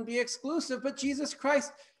Christianity wouldn't be exclusive. But Jesus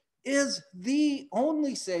Christ is the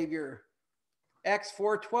only savior. Acts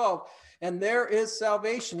 4:12, and there is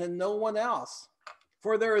salvation in no one else.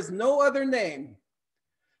 For there is no other name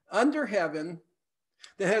under heaven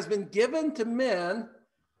that has been given to men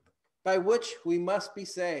by which we must be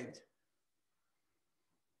saved.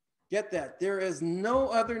 Get that. There is no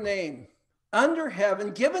other name under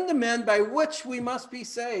heaven given to men by which we must be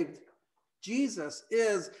saved. Jesus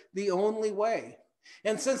is the only way.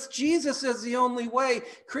 And since Jesus is the only way,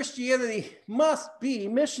 Christianity must be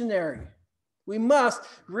missionary. We must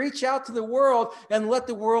reach out to the world and let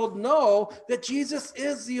the world know that Jesus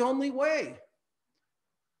is the only way,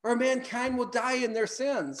 or mankind will die in their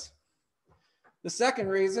sins. The second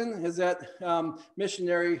reason is that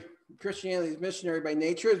Christianity is missionary by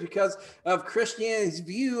nature is because of Christianity's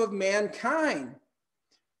view of mankind.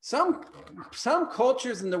 Some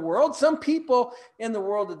cultures in the world, some people in the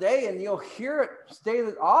world today, and you'll hear it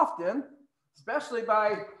stated often, especially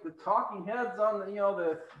by the talking heads on the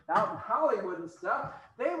out in Hollywood and stuff,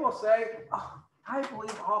 they will say, oh, I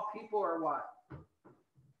believe all people are what?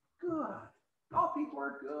 Good. All people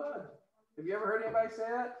are good. Have you ever heard anybody say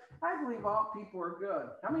that? I believe all people are good.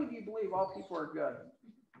 How many of you believe all people are good?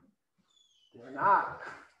 They're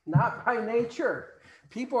not by nature.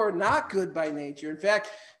 People are not good by nature.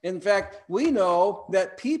 In fact, we know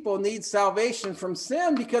that people need salvation from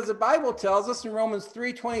sin because the Bible tells us in Romans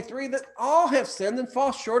 3:23 that all have sinned and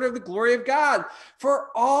fall short of the glory of God. For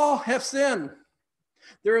all have sinned.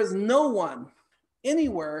 There is no one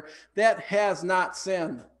anywhere that has not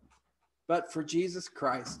sinned, but for Jesus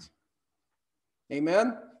Christ.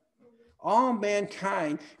 Amen? All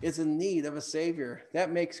mankind is in need of a Savior.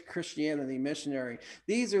 That makes Christianity missionary.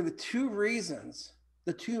 These are the two reasons,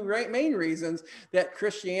 the two main reasons that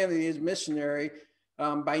Christianity is missionary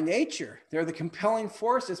by nature. They're the compelling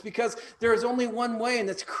forces because there is only one way, and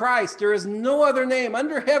it's Christ. There is no other name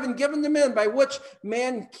under heaven given to men by which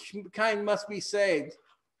mankind must be saved.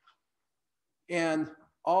 And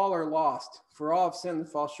all are lost, for all have sinned and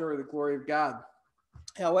fall short of the glory of God.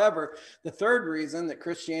 However, the third reason that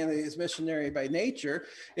Christianity is missionary by nature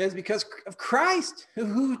is because of Christ,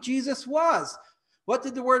 who Jesus was. What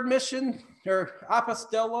did the word mission or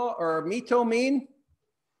apostello or mito mean?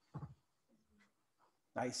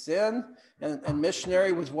 I sin. And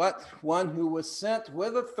missionary was what? One who was sent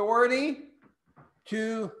with authority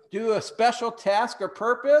to do a special task or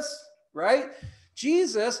purpose, right?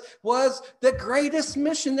 Jesus was the greatest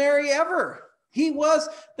missionary ever. He was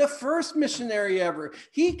the first missionary ever.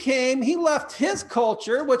 He came, he left his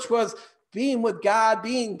culture, which was being with God,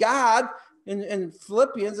 being God. In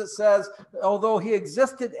Philippians, it says, although he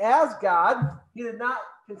existed as God, he did not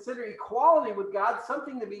consider equality with God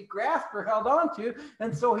something to be grasped or held on to.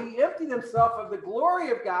 And so he emptied himself of the glory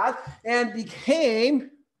of God and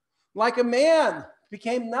became like a man,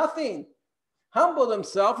 became nothing, humbled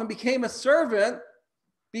himself and became a servant,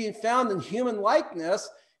 being found in human likeness.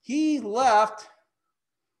 He left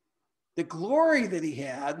the glory that he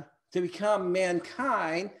had to become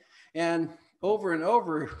mankind. And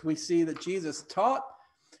over, we see that Jesus taught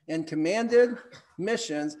and commanded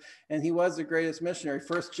missions, and he was the greatest missionary.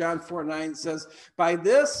 1 John 4:9 says, by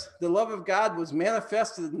this, the love of God was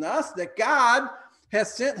manifested in us, that God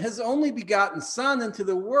has sent his only begotten Son into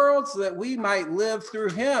the world so that we might live through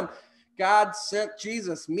him. God sent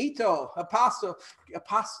Jesus, mito,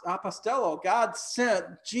 apostello. God sent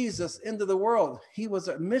Jesus into the world. He was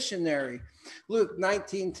a missionary. Luke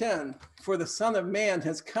 19:10, for the Son of Man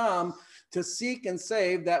has come to seek and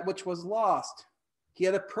save that which was lost. He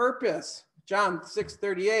had a purpose. John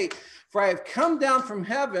 6:38, for I have come down from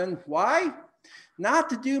heaven. Why? Not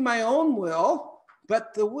to do my own will,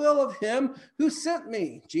 but the will of him who sent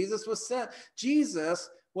me. Jesus was sent. Jesus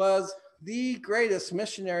was the greatest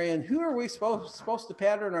missionary. And who are we supposed to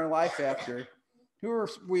pattern our life after? Who are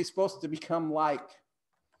we supposed to become like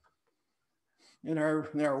in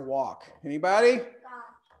our walk? Anybody?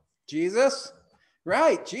 Jesus?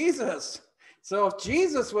 Right, Jesus. So if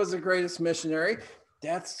Jesus was the greatest missionary,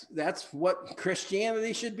 that's what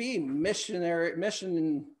Christianity should be. Missional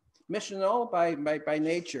by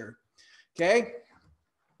nature. Okay?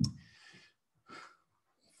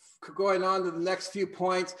 going on to the next few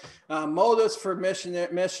points, motives for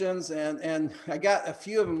missions, and I got a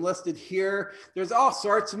few of them listed here. There's all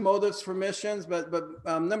sorts of motives for missions, but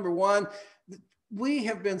number one, we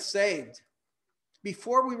have been saved.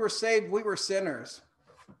 Before we were saved, we were sinners.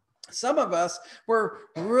 Some of us were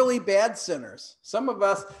really bad sinners. Some of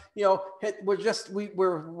us, we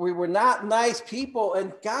were not nice people,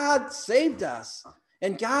 and God saved us.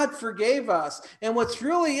 And God forgave us. And what's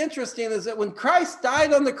really interesting is that when Christ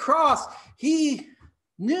died on the cross, he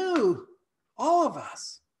knew all of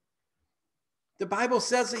us. The Bible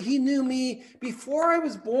says that he knew me before I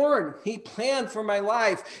was born. He planned for my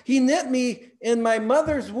life. He knit me in my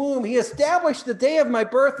mother's womb. He established the day of my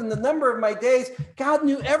birth and the number of my days. God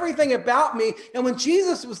knew everything about me. And when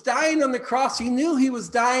Jesus was dying on the cross, he knew he was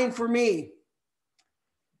dying for me.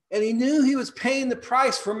 And he knew he was paying the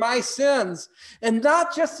price for my sins, and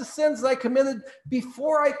not just the sins that I committed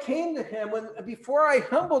before I came to him, before I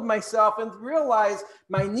humbled myself and realized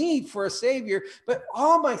my need for a savior, but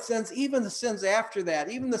all my sins, even the sins after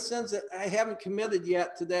that, even the sins that I haven't committed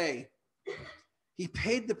yet today. He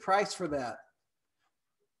paid the price for that.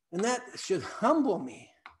 And that should humble me.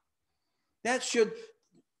 That should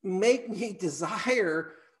make me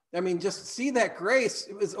desire, just see that grace.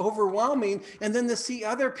 It was overwhelming. And then to see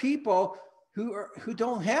other people who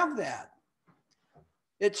don't have that.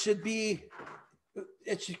 It should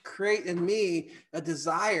create in me a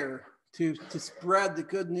desire to spread the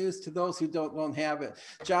good news to those who don't have it.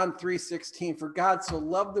 John 3:16, for God so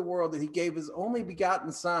loved the world that he gave his only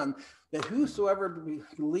begotten son, that whosoever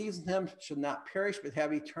believes in him should not perish but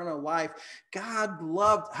have eternal life. God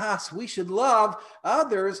loved us. We should love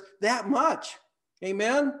others that much.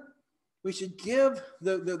 Amen. We should give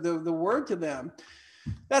the word to them.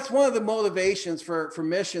 That's one of the motivations for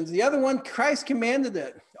missions. The other one, Christ commanded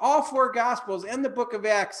it. All four Gospels and the book of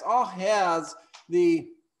Acts all has the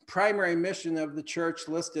primary mission of the church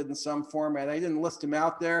listed in some format. I didn't list them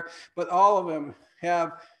out there, but all of them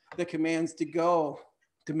have the commands to go,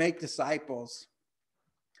 to make disciples,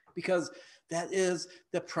 because that is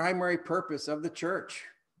the primary purpose of the church.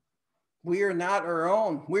 We are not our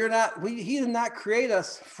own. He did not create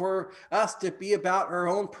us for us to be about our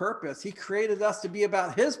own purpose. He created us to be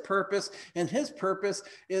about his purpose, and his purpose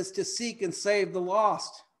is to seek and save the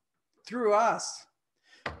lost through us.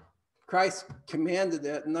 Christ commanded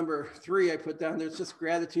it. Number 3, I put down there's just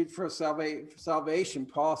gratitude for salvation.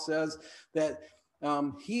 Paul says that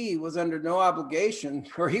he was under no obligation,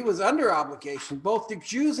 or he was under obligation, both to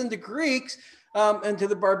Jews and to Greeks, and to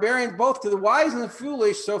the barbarians, both to the wise and the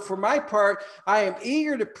foolish. So for my part, I am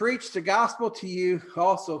eager to preach the gospel to you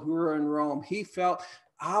also who are in Rome. He felt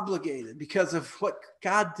obligated because of what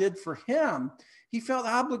God did for him. He felt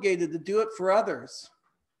obligated to do it for others.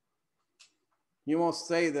 You won't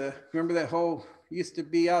say remember that whole used to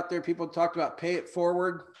be out there, people talked about pay it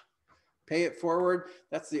forward. Pay it forward.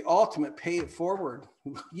 That's the ultimate pay it forward.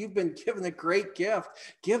 You've been given a great gift.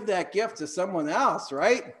 Give that gift to someone else,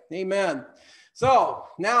 right? Amen. So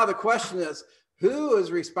now the question is, who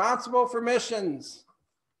is responsible for missions?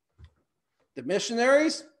 The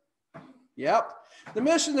missionaries? Yep. The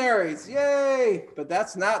missionaries. Yay. But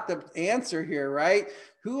that's not the answer here, right?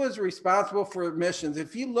 Who is responsible for missions?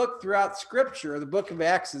 If you look throughout Scripture, the book of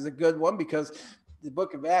Acts is a good one, because the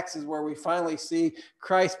book of Acts is where we finally see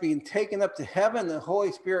Christ being taken up to heaven, the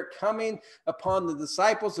Holy Spirit coming upon the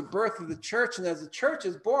disciples, the birth of the church. And as the church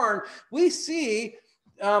is born, we see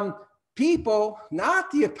people,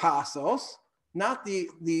 not the apostles, not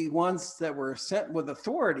the ones that were sent with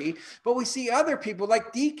authority, but we see other people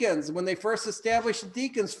like deacons. When they first established the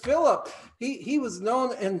deacons, Philip, he was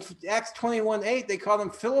known in Acts 21:8, they called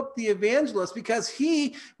him Philip the evangelist, because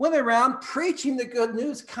he went around preaching the good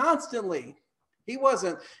news constantly. He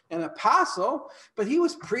wasn't an apostle, but he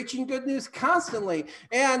was preaching good news constantly.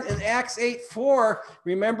 And in Acts 8:4,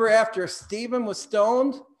 remember after Stephen was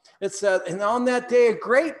stoned, it said, and on that day, a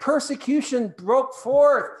great persecution broke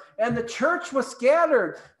forth, and the church was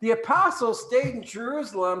scattered. The apostles stayed in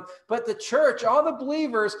Jerusalem, but the church, all the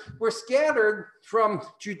believers, were scattered from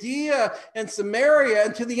Judea and Samaria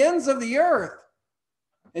and to the ends of the earth.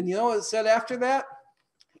 And you know what it said after that?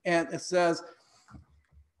 And it says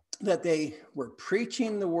that they were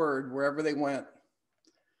preaching the word wherever they went.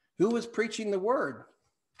 Who was preaching the word?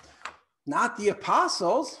 Not the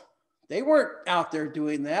apostles. They weren't out there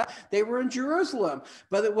doing that. They were in Jerusalem.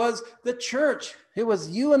 But it was the church. It was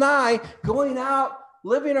you and I going out,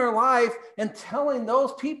 living our life, and telling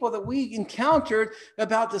those people that we encountered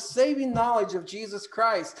about the saving knowledge of Jesus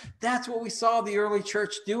Christ. That's what we saw the early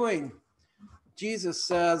church doing. Jesus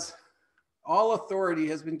says, All authority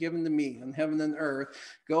has been given to me in heaven and earth.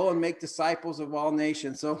 Go and make disciples of all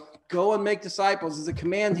nations. So go and make disciples is a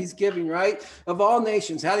command he's giving, right? Of all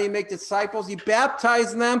nations. How do you make disciples? You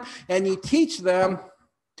baptize them and you teach them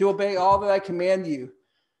to obey all that I command you.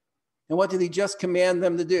 And what did he just command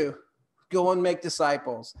them to do? Go and make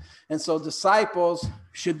disciples. And so disciples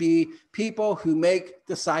should be people who make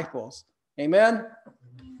disciples. Amen?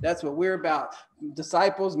 That's what we're about.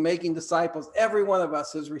 Disciples making disciples. Every one of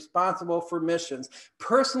us is responsible for missions,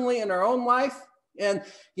 personally in our own life. And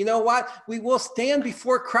you know what? We will stand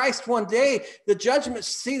before Christ one day, the judgment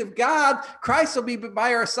seat of God. Christ will be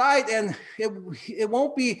by our side, and it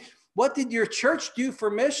won't be, what did your church do for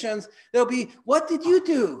missions? It'll be, what did you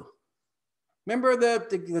do? Remember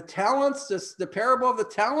the talents, the parable of the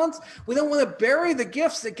talents? We don't want to bury the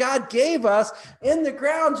gifts that God gave us in the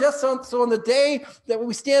ground just so on the day that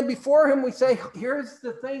we stand before him, we say, here's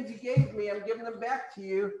the things you gave me. I'm giving them back to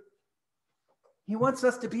you. He wants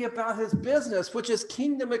us to be about his business, which is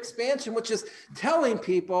kingdom expansion, which is telling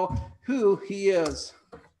people who he is.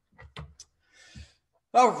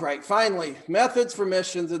 All right, finally, methods for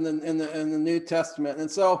missions in the New Testament.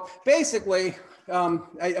 And so basically, I'm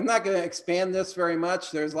not going to expand this very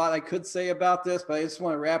much. There's a lot I could say about this, but I just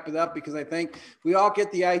want to wrap it up because I think we all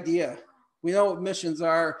get the idea. We know what missions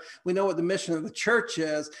are. We know what the mission of the church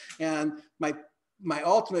is. And my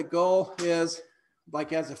ultimate goal is,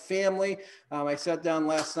 like as a family, I sat down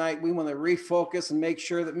last night, we want to refocus and make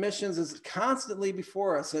sure that missions is constantly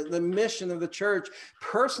before us, the mission of the church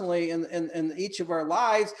personally in each of our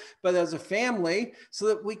lives, but as a family, so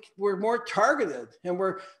that we're more targeted and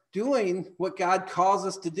we're doing what God calls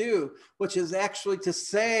us to do, which is actually to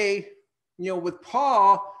say, with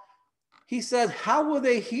Paul, he said, how will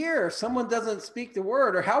they hear if someone doesn't speak the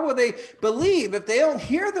word? Or how will they believe if they don't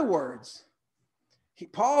hear the words?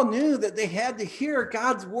 Paul knew that they had to hear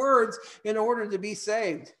God's words in order to be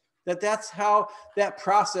saved, that's how that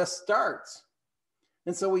process starts.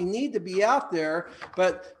 And so we need to be out there.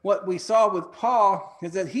 But what we saw with Paul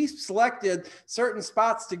is that he selected certain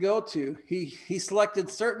spots to go to. He selected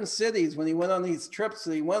certain cities when he went on these trips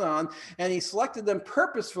that he went on, and he selected them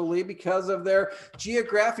purposefully because of their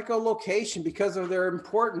geographical location, because of their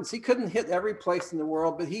importance. He couldn't hit every place in the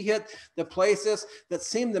world, but he hit the places that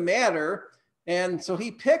seemed to matter. And so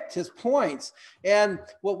he picked his points. And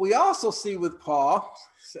what we also see with Paul,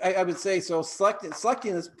 I would say, so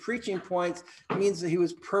selecting his preaching points means that he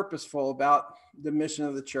was purposeful about the mission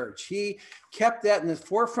of the church. He kept that in the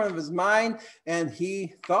forefront of his mind, and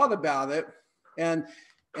he thought about it. And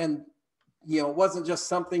it wasn't just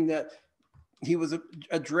something that he was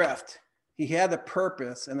adrift. He had a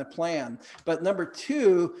purpose and a plan. But number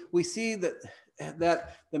two, we see that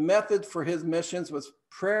the method for his missions was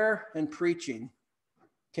prayer and preaching.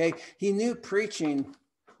 Okay, he knew preaching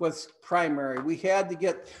was primary. We had to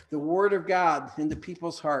get the word of God into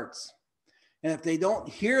people's hearts. And if they don't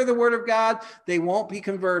hear the word of God, they won't be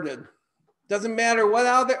converted. Doesn't matter what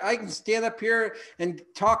out there. I can stand up here and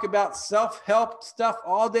talk about self-help stuff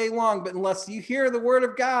all day long, but unless you hear the word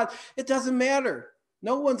of God, it doesn't matter.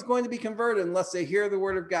 No one's going to be converted unless they hear the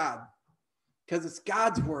word of God, because it's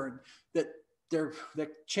God's word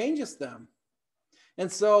that changes them. And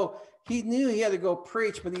so he knew he had to go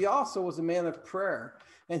preach, but he also was a man of prayer.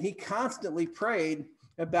 And he constantly prayed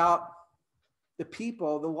about the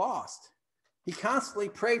people, the lost. He constantly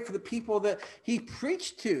prayed for the people that he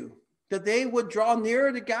preached to, that they would draw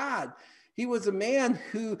nearer to God. He was a man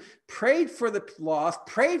who prayed for the lost,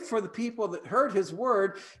 prayed for the people that heard his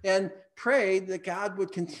word, and prayed that God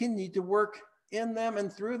would continue to work in them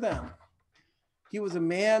and through them. He was a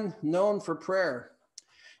man known for prayer.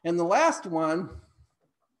 And the last one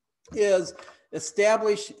is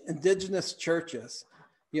establish indigenous churches.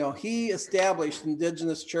 He established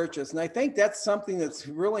indigenous churches. And I think that's something that's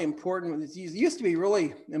really important. It used to be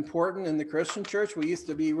really important in the Christian church. We used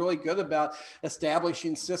to be really good about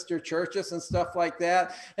establishing sister churches and stuff like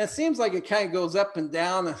that. And it seems like it kind of goes up and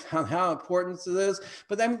down on how important it is.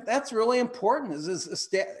 But that's really important.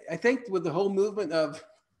 I think with the whole movement of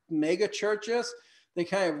mega churches, they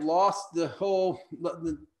kind of lost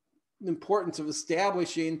the importance of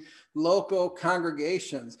establishing local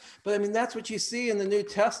congregations. But that's what you see in the New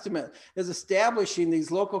Testament, is establishing these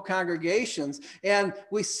local congregations. And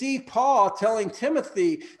we see Paul telling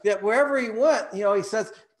Timothy that wherever he went, he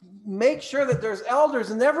says, make sure that there's elders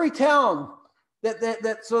in every town,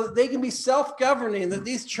 that so that they can be self-governing, that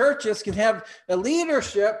these churches can have a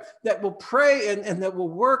leadership that will pray and that will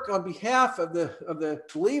work on behalf of the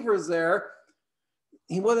believers there.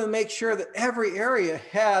 He wanted to make sure that every area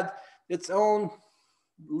had its own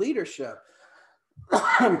leadership.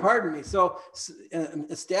 pardon me. So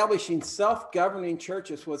establishing self-governing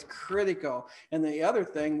churches was critical. And the other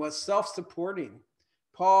thing was self-supporting.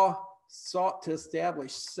 Paul sought to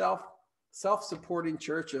establish self-supporting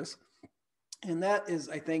churches. And that is,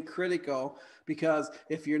 I think, critical, because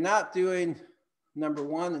if you're not doing number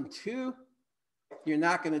 1 and 2, you're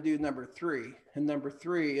not going to do number 3. And number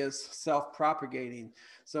 3 is self-propagating.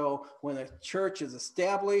 So when a church is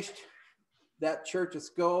established, that church's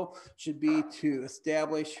goal should be to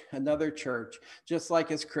establish another church, just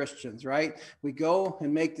like as Christians, right? We go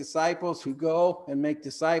and make disciples who go and make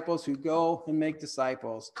disciples who go and make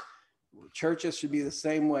disciples. Churches should be the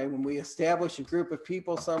same way. When we establish a group of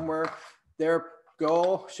people somewhere, their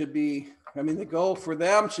goal should be, the goal for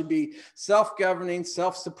them should be self-governing,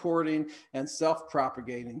 self-supporting, and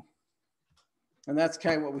self-propagating. And that's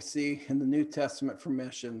kind of what we see in the New Testament for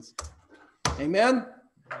missions. Amen?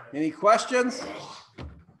 Any questions?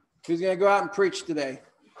 Who's going to go out and preach today?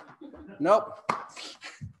 Nope.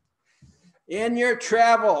 In your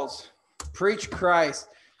travels, preach Christ.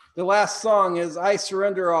 The last song is I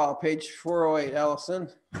Surrender All, page 408, Allison.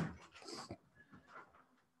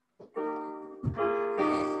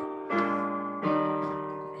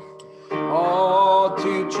 All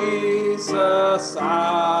to Jesus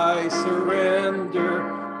I surrender,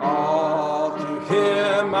 all to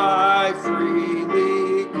him I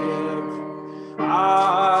freely give.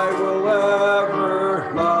 I will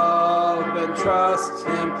ever love and trust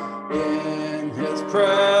him, in his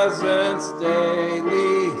presence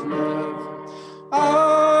daily live.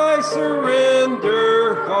 I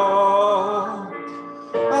surrender all,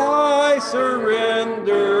 I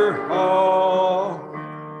surrender all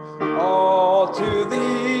to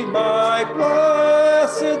thee, my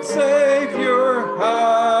blessed Savior,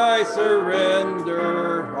 I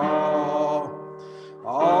surrender all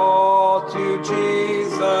to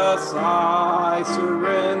Jesus I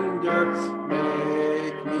surrender.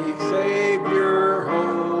 Make me Savior,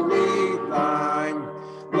 wholly thine.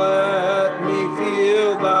 Let me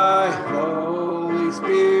feel thy Holy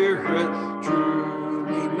Spirit,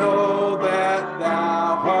 truly know that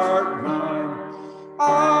thou art mine.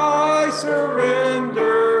 I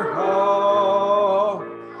surrender all,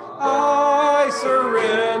 I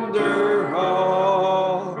surrender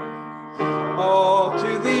all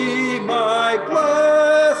to thee, my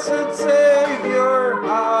blessed Savior,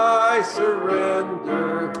 I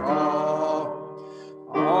surrender all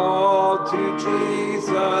to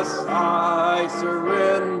Jesus I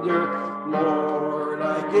surrender. Lord,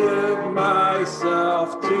 I give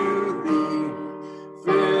myself to thee.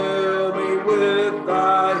 Fill me with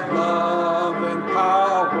thy love and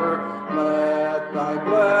power. Let thy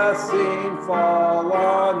blessing fall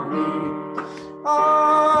on me.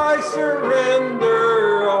 I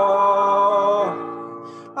surrender all.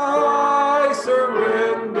 I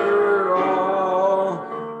surrender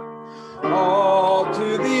all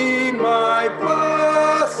to thee, my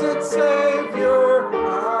blessed Savior.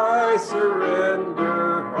 I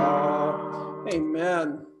surrender all.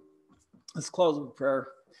 Amen. Let's close with prayer.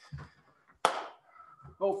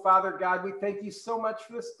 Oh, Father God, we thank you so much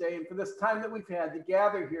for this day and for this time that we've had to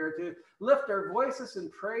gather here to lift our voices in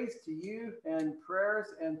praise to you and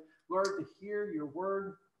prayers, and Lord, to hear your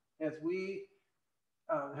word as we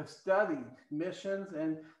have studied missions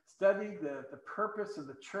and studied the purpose of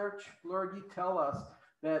the church. Lord, you tell us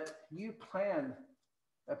that you planned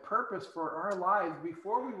a purpose for our lives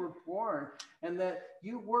before we were born, and that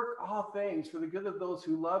you work all things for the good of those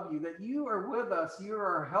who love you, that you are with us, you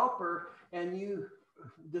are our helper, and you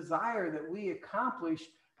desire that we accomplish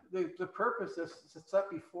the purpose that's set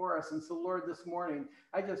before us. And so, Lord, this morning,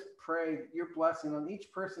 I just pray your blessing on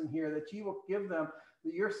each person here, that you will give them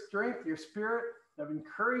your strength, your spirit of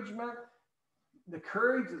encouragement, the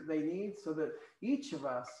courage that they need, so that each of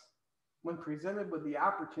us, when presented with the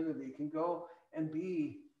opportunity, can go and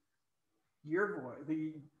be your voice,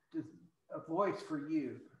 a voice for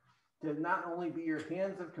you, to not only be your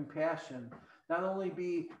hands of compassion, not only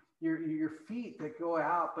be your feet that go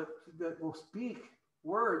out, but that will speak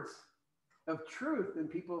words of truth in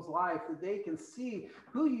people's life, that they can see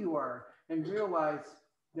who you are and realize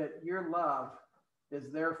that your love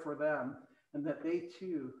is there for them, and that they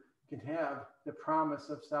too can have the promise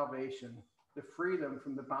of salvation, the freedom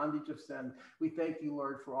from the bondage of sin. We thank you,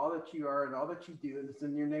 Lord, for all that you are and all that you do. And it's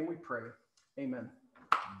in your name we pray. Amen.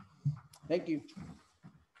 Thank you.